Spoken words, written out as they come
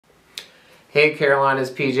Hey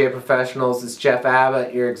Carolina's PGA professionals, it's Jeff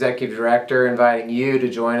Abbott, your Executive Director, inviting you to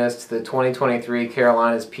join us to the 2023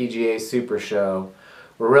 Carolina's PGA Super Show.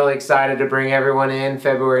 We're really excited to bring everyone in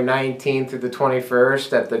February 19th through the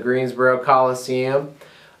 21st at the Greensboro Coliseum.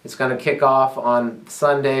 It's going to kick off on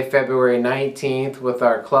Sunday, February 19th with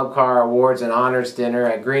our Club Car Awards and Honors Dinner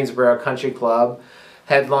at Greensboro Country Club,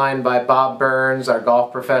 headlined by Bob Burns, our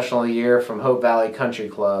Golf Professional of the Year from Hope Valley Country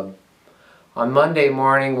Club. On Monday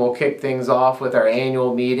morning, we'll kick things off with our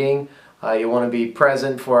annual meeting. You want to be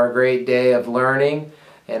present for a great day of learning,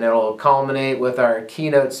 and it'll culminate with our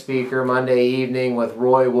keynote speaker Monday evening with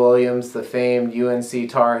Roy Williams, the famed UNC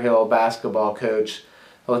Tar Heel basketball coach.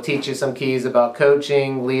 He'll teach you some keys about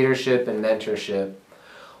coaching, leadership, and mentorship.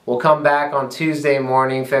 We'll come back on Tuesday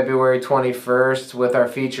morning, February 21st, with our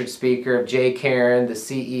featured speaker, Jay Karen, the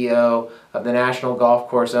CEO of the National Golf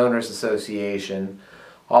Course Owners Association.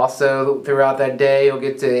 Also, throughout that day, you'll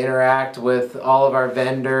get to interact with all of our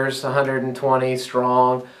vendors, 120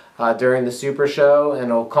 strong, during the Super Show, and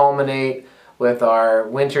it'll culminate with our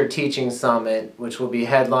Winter Teaching Summit, which will be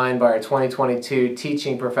headlined by our 2022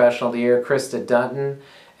 Teaching Professional of the Year, Krista Dunton,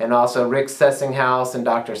 and also Rick Sessinghouse and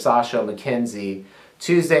Dr. Sasha McKenzie.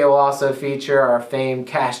 Tuesday will also feature our famed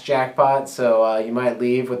cash jackpot, so you might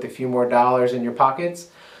leave with a few more dollars in your pockets.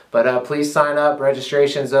 But please sign up.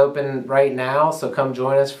 Registration's open right now, so come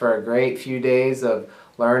join us for a great few days of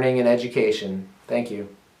learning and education. Thank you.